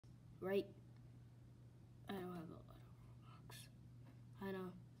right? I don't have a lot of Robux. I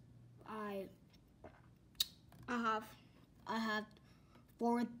know. I have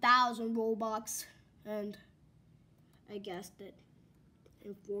 4,000 Robux, and I guessed it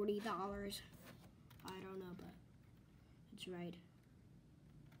in $40. I don't know, but it's right.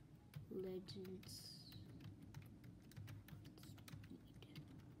 Legends.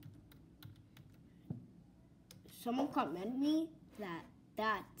 Someone comment me that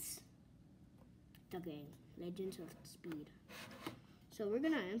that's the game, Legends of Speed. So we're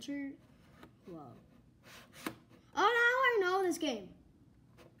gonna answer. Well, oh, now I know this game.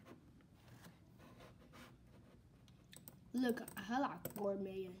 Look, I have like 4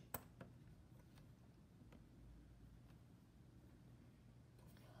 million.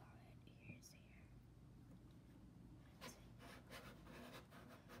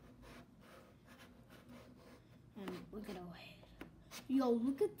 And look at away. Yo,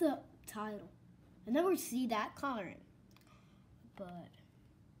 look at the title. I never see that coloring. But okay.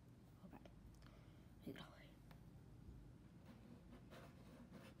 Look at away.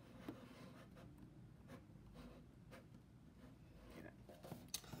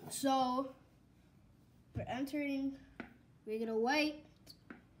 So we're entering, we're gonna wait,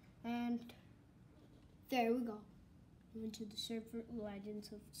 and there we go. We went to the server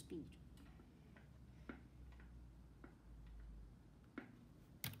Legends of Speed.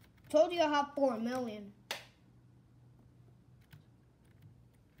 Told you I have 4 million.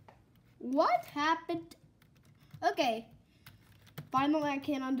 What happened? Okay. Finally I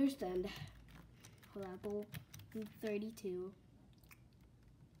can understand. Level 32.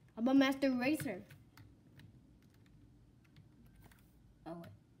 I'm a master racer. Oh wait.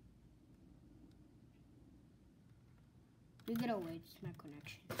 You gotta wait, it's my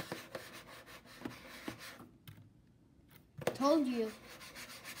connection. Told you.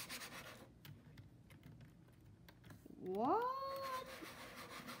 What?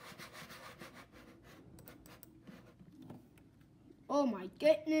 Oh my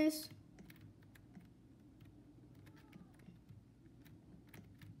goodness.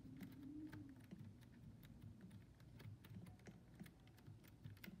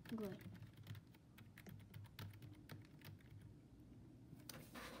 Good.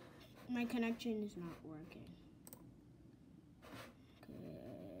 My connection is not working.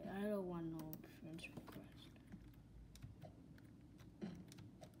 Okay, I don't want no friends request.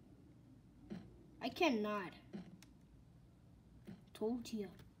 I cannot. Told you.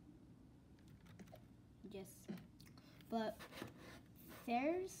 Yes. But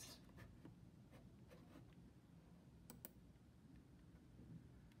there's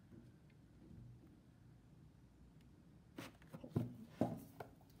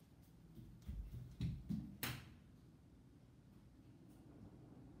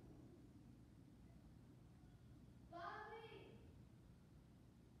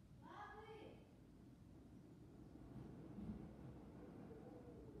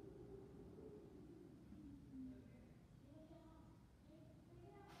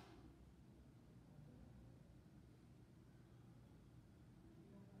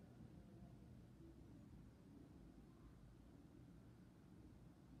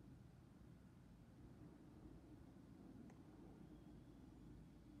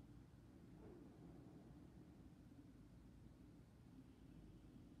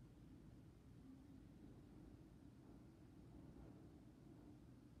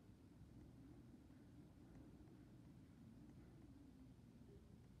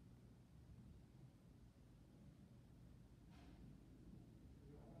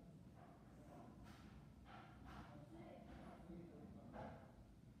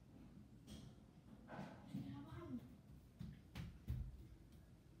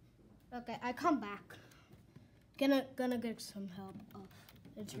okay, I come back. Gonna get some help of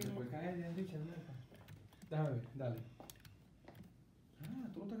internet. Déjame ver, dale. Ah,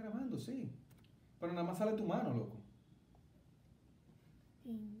 tú lo estás grabando, sí. Pero nada más sale tu mano, loco.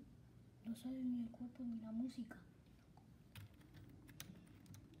 Y no sale ni el cuerpo ni la música.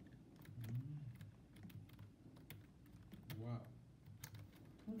 Wow.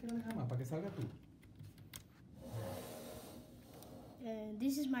 ¿Tú no quieres dejar más para que salga tú? And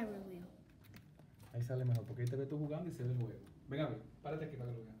this is my review. Ahí sale mejor, porque ahí te ves tú jugando y se ve el juego. Venga, ve, párate aquí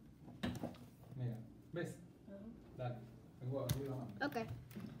para que lo veas. Mira, ¿ves? Dale, el juego, arriba la mano. Okay.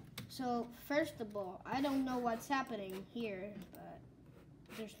 So first of all, I don't know what's happening here, but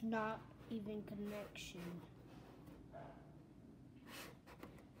there's not even connection.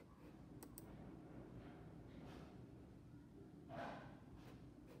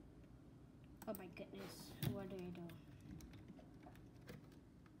 Oh my goodness, what do I do?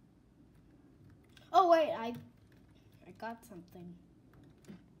 wait, I got something.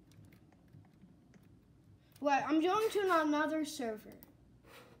 Wait, I'm going to another server.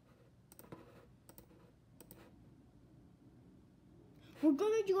 We're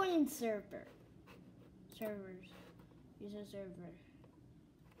gonna join servers. Use a server.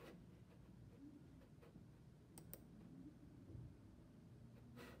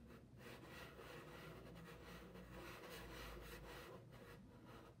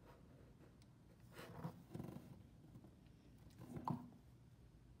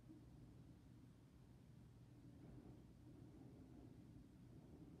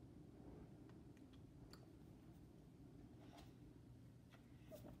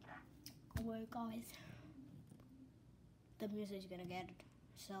 Wait, guys. The music's gonna get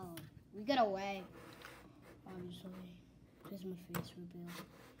so we get away. Obviously, this is my face reveal.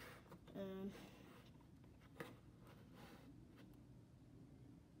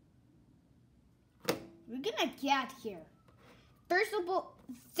 We're gonna get here. First of all,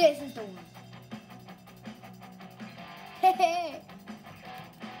 this is the one. Hey.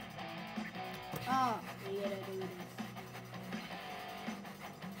 Oh, we gotta do this.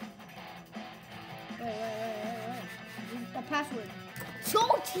 Wait. This is the password.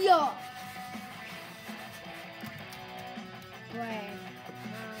 Sotia! Wait.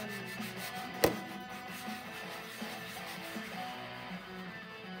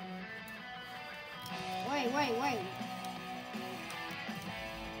 Wait.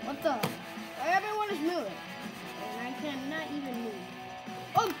 What the? Everyone is moving. And I cannot even move.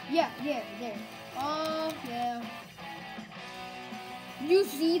 Oh, yeah, there. Oh, yeah. You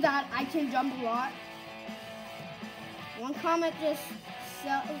see that I can jump a lot? One comment just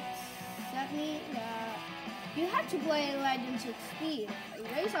set me that you have to play Legends at speed.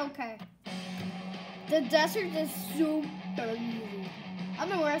 Race, okay. The desert is super easy.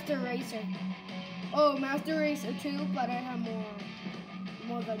 I'm a master racer. Oh, master racer too, but I have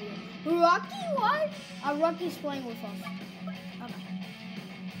more than you. Rocky, what? Rocky's playing with us. Okay.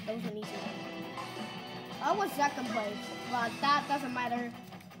 That was an easy one. I was second place, but that doesn't matter.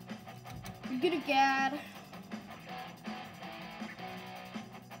 We're gonna get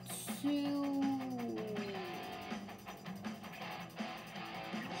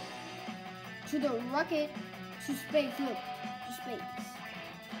to the rocket, to space. Look, to space.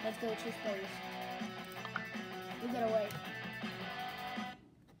 Let's go to space. We gotta wait.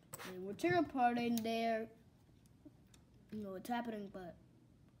 And we're teleporting there. You know what's happening, but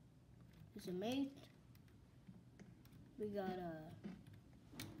it's a mate. We gotta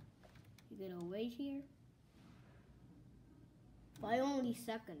wait here. By only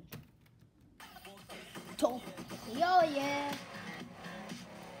second. Yo, yeah.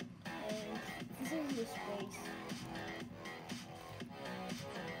 And this is the space.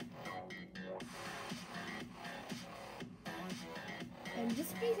 And this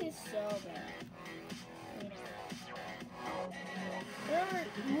space is so bad.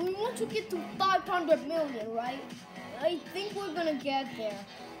 We want to get to 500 million, right? I think we're gonna get there.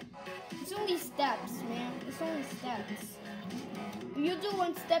 It's only steps, man. It's only steps. You do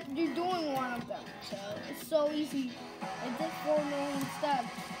one step, you're doing one of them. So it's so easy. I did 4 million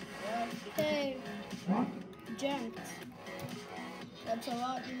steps. Okay. Gent. That's a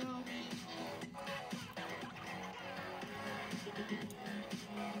lot, you know.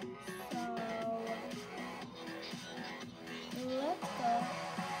 So let's go.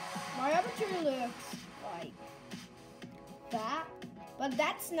 My avatar looks like that. But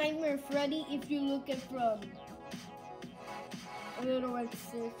that's Nightmare Freddy if you look at from I don't know what to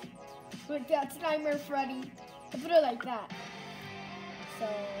say. But that's Nightmare Freddy. I put it like that. So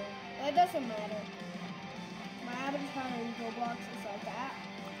it doesn't matter. My avatar in roblox is like that.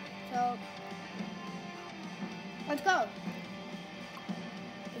 So let's go.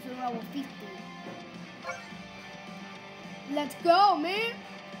 This is level 50. Let's go, man.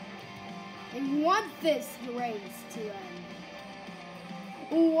 I want this race to end.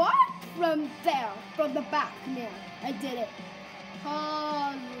 What? From there, from the back, man. I did it.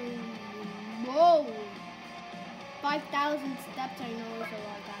 Holy moly. 5,000 steps, I know is a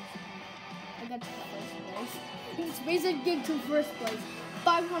lot, guys. I got to first place. It's basically get to first place.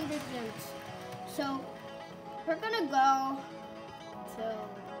 500 gems. So, we're gonna go to,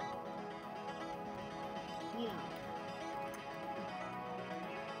 you know,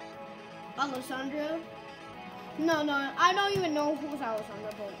 Alessandro. No, I don't even know who's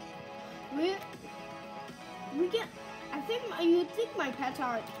Alessandro, but we get. I think you think my pets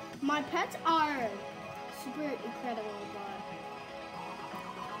are super incredible, but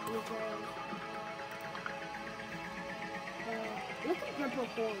look at purple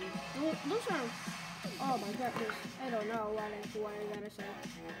coins. Those are Oh my goodness. I don't know what I gotta say.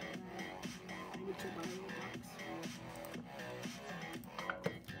 I need to buy Roblox.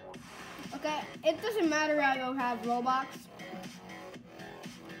 Okay, it doesn't matter I don't have Roblox.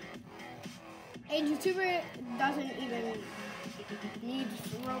 A YouTuber doesn't even need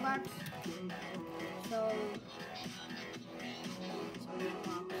Roblox. So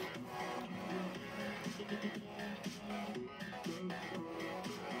Roblox.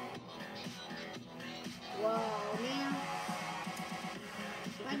 Wow, man.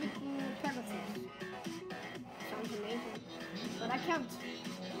 Magical Pegasus. Sounds amazing. But I can't.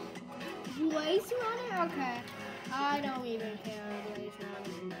 Blaze Runner? Okay. I don't even care, Blaze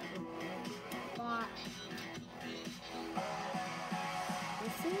Runner. But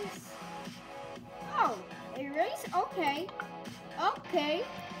this is... Oh, a race? Okay. Okay.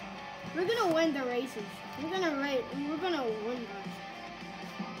 We're gonna win the races. We're gonna win, guys.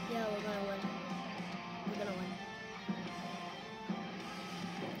 Yeah, we're gonna win. We're gonna win.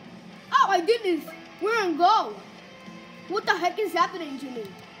 Oh my goodness! We're on goal! What the heck is happening to me?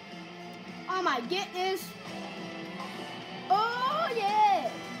 Oh my goodness! Oh yeah!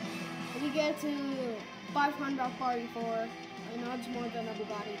 We get to 544. I know it's more than a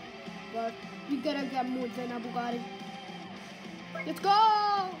Bugatti, but we gotta get more than a Bugatti. Let's go!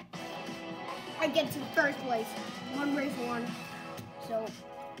 I get to first place. One race won. So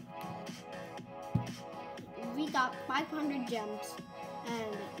we got 500 gems,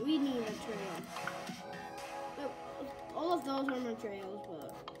 and we need a trail. All of those are materials,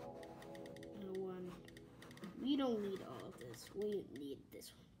 but we don't need all of this. We need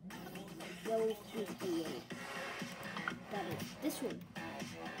this one. Level 58. That is this one.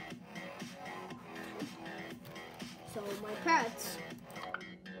 So my pets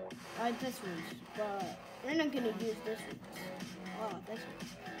are this ones, but we're not gonna use this one. Oh, this one.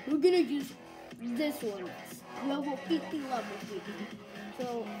 We're gonna use this one. Level 50, level 50.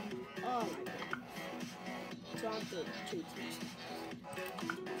 So, oh my goodness. So I'm gonna choose this.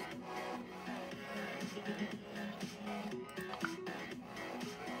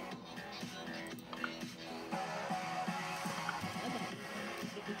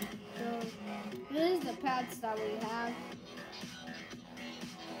 So this is the pets that we have.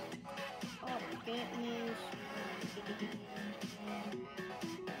 Oh my goodness.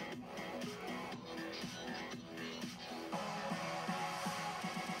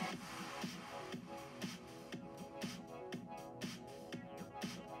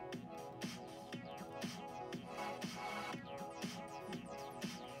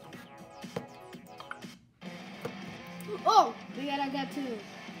 Oh, we gotta get to.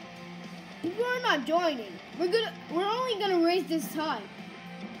 We're not joining. We're only gonna race this time.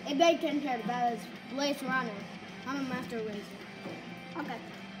 A big 10 pair that is Blaze Runner. I'm a master racer. Okay.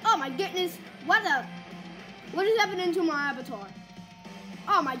 Oh my goodness. What is happening to my avatar?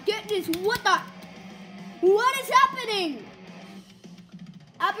 Oh my goodness, what is happening?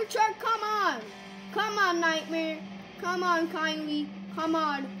 Avatar, come on. Come on, Nightmare. Come on, Kindly. Come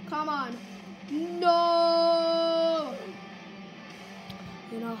on. No.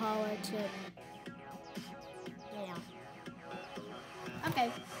 You know how I tip. Yeah. Okay.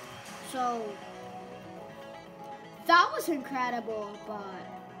 So that was incredible, but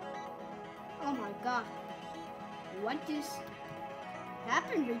oh my god. What just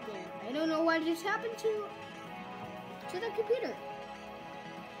happened right there? I don't know what just happened to the computer.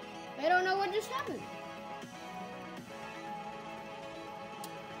 I don't know what just happened.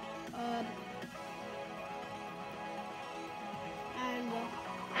 And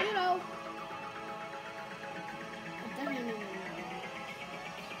you know, it doesn't even matter.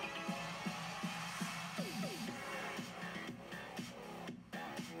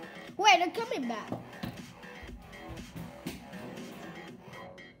 Wait, they're coming back.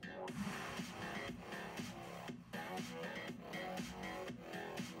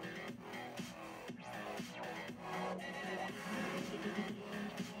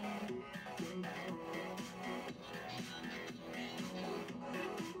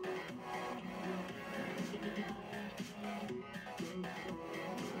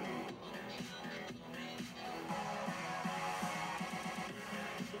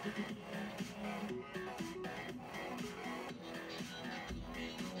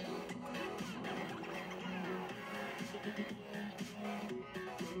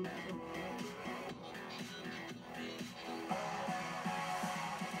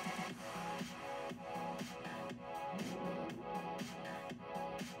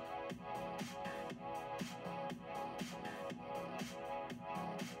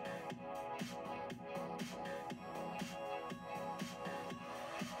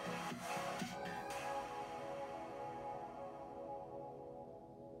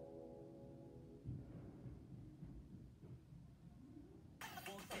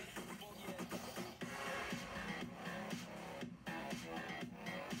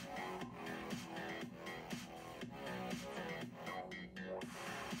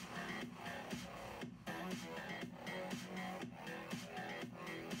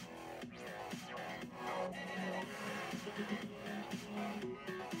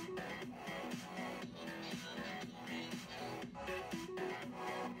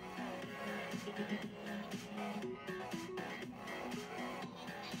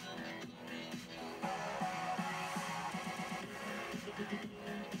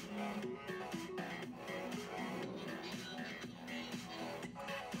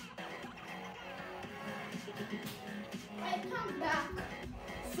 I come back.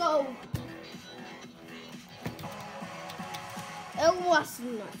 So it was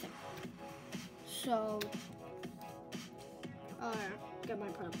nothing. So get my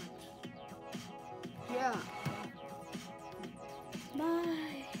product. Yeah.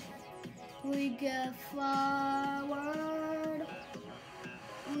 Bye. We get forward.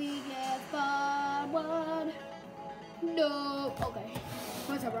 We get forward. No. Okay.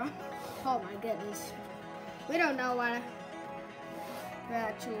 What's up, bro? Oh my goodness. We don't know what we're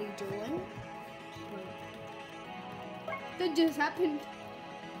actually doing. That just happened.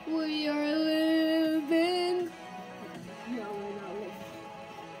 We are living. No, we're not living.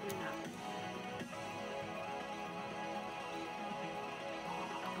 We're not.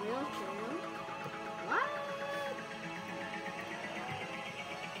 Real true? What?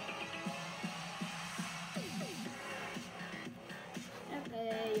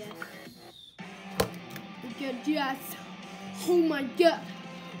 Okay, yes. Good, yes. Oh my god.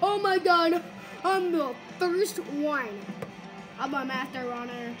 Oh my god. I'm the first one. I'm a master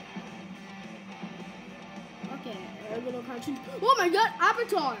runner. Okay, a little cartoon. Oh my god,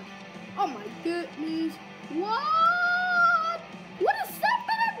 Avatar. Oh my goodness. What? What is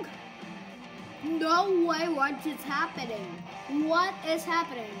happening? No way, what is happening? What is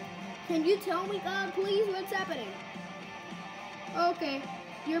happening? Can you tell me, God, please, what's happening? Okay,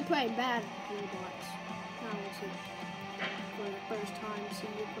 you're playing bad, Roblox. Now we'll see. For the first time, see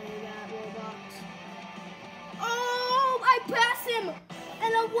you play that Roblox. Oh, I passed him!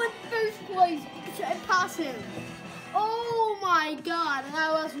 And I won first place because I passed him. Oh my god,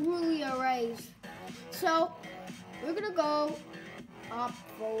 that was really a race. So, we're gonna go up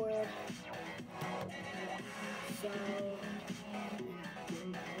forward. So,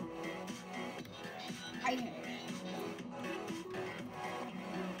 I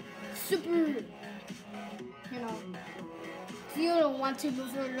super, you know, you don't want to go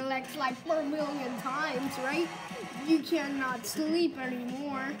for the next like 4 million times, right? You cannot sleep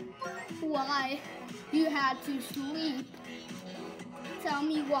anymore. Why? You had to sleep. Tell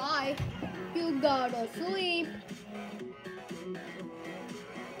me why. You gotta sleep.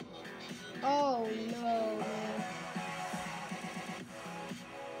 Oh no, man.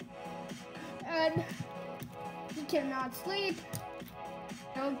 And you cannot sleep.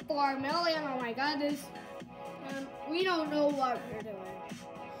 No 4 million, oh my goodness. And we don't know what we're doing.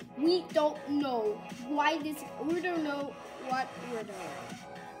 We don't know why this, we don't know what we're doing.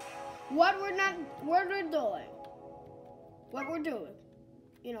 What we're doing. What we're doing,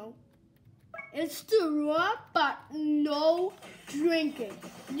 you know. It's to run, but no drinking.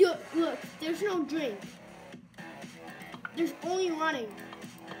 Look, there's no drink. There's only running.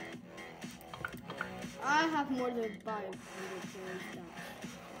 I have more than 500 stuff.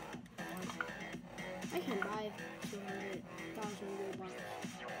 I can buy 200,000 Robux.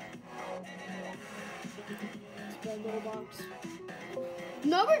 Spend Robux.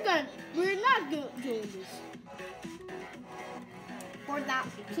 No, we're not doing this. For that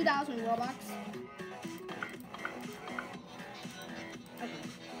 2,000 Robux. Okay.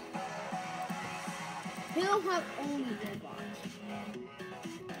 He'll have only Robux.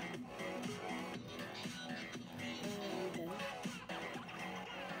 Okay.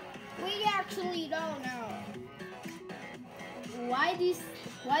 We actually don't know why this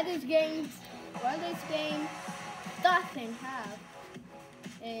game doesn't have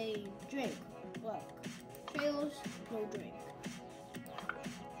a drink. Look, trailers, no drink.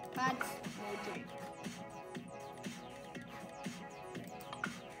 That's no drink.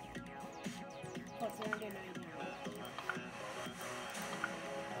 What's that again right now?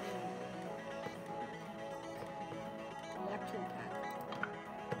 Electric pack.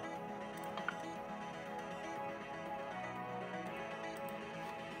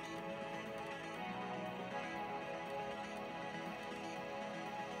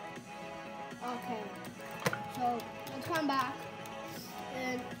 Okay, so let's come back.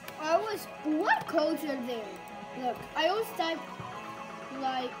 And what codes are there? Look, I always type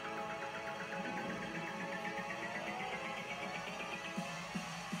like,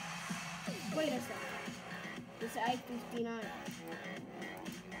 wait a second, it's I-59.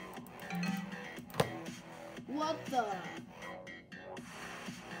 What the?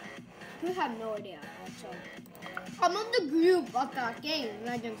 We have no idea, so, I'm on the group of that game,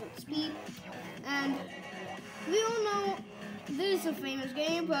 Legends of Speed, and we all know this is a famous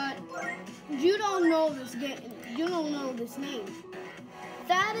game, but you don't know this game. You don't know this name.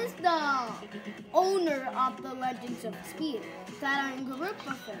 That is the owner of the Legends of Speed that I'm in group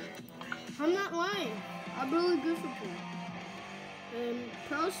with him. I'm not lying. I'm really good for him.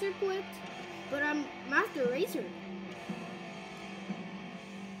 Pro circuit, but I'm master racer.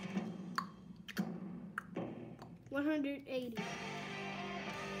 $180.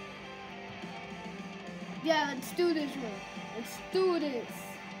 Yeah, let's do this one. Let's do this.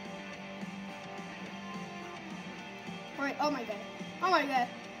 Alright, oh my god. Oh my god.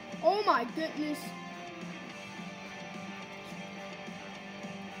 Oh my goodness.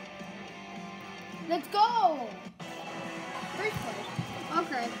 Let's go! First place.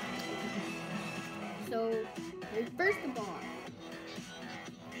 Okay. So, we first the ball.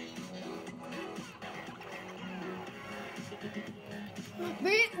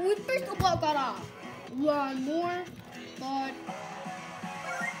 We first the ball got off. Run more, but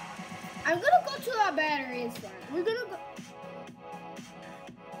I'm gonna go to our battery instead. We're gonna go.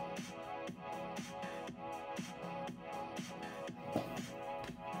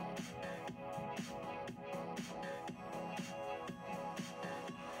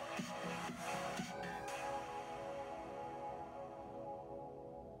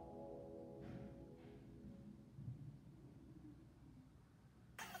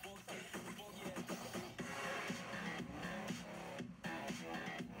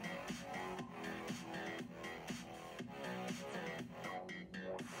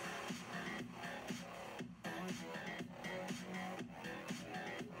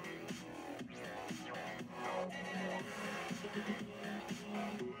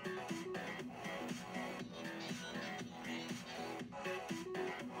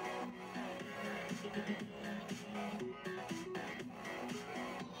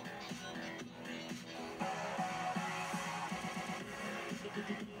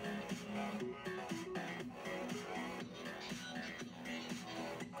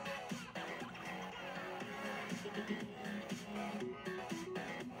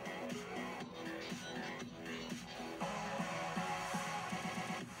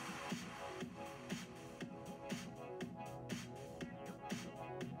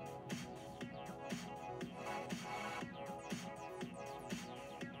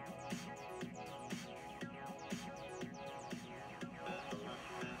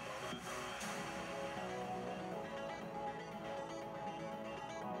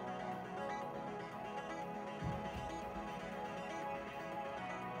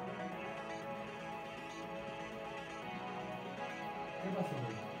 ¿Qué pasó?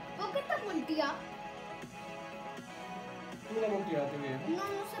 ¿Por qué está volteada? Tú la volteaste bien. No,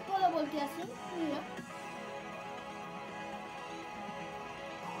 no se puede voltear así. Mira.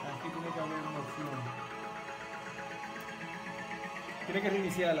 Aquí tiene que haber una opción. Tiene que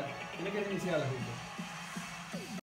reiniciarla. Tiene que reiniciarla, gente.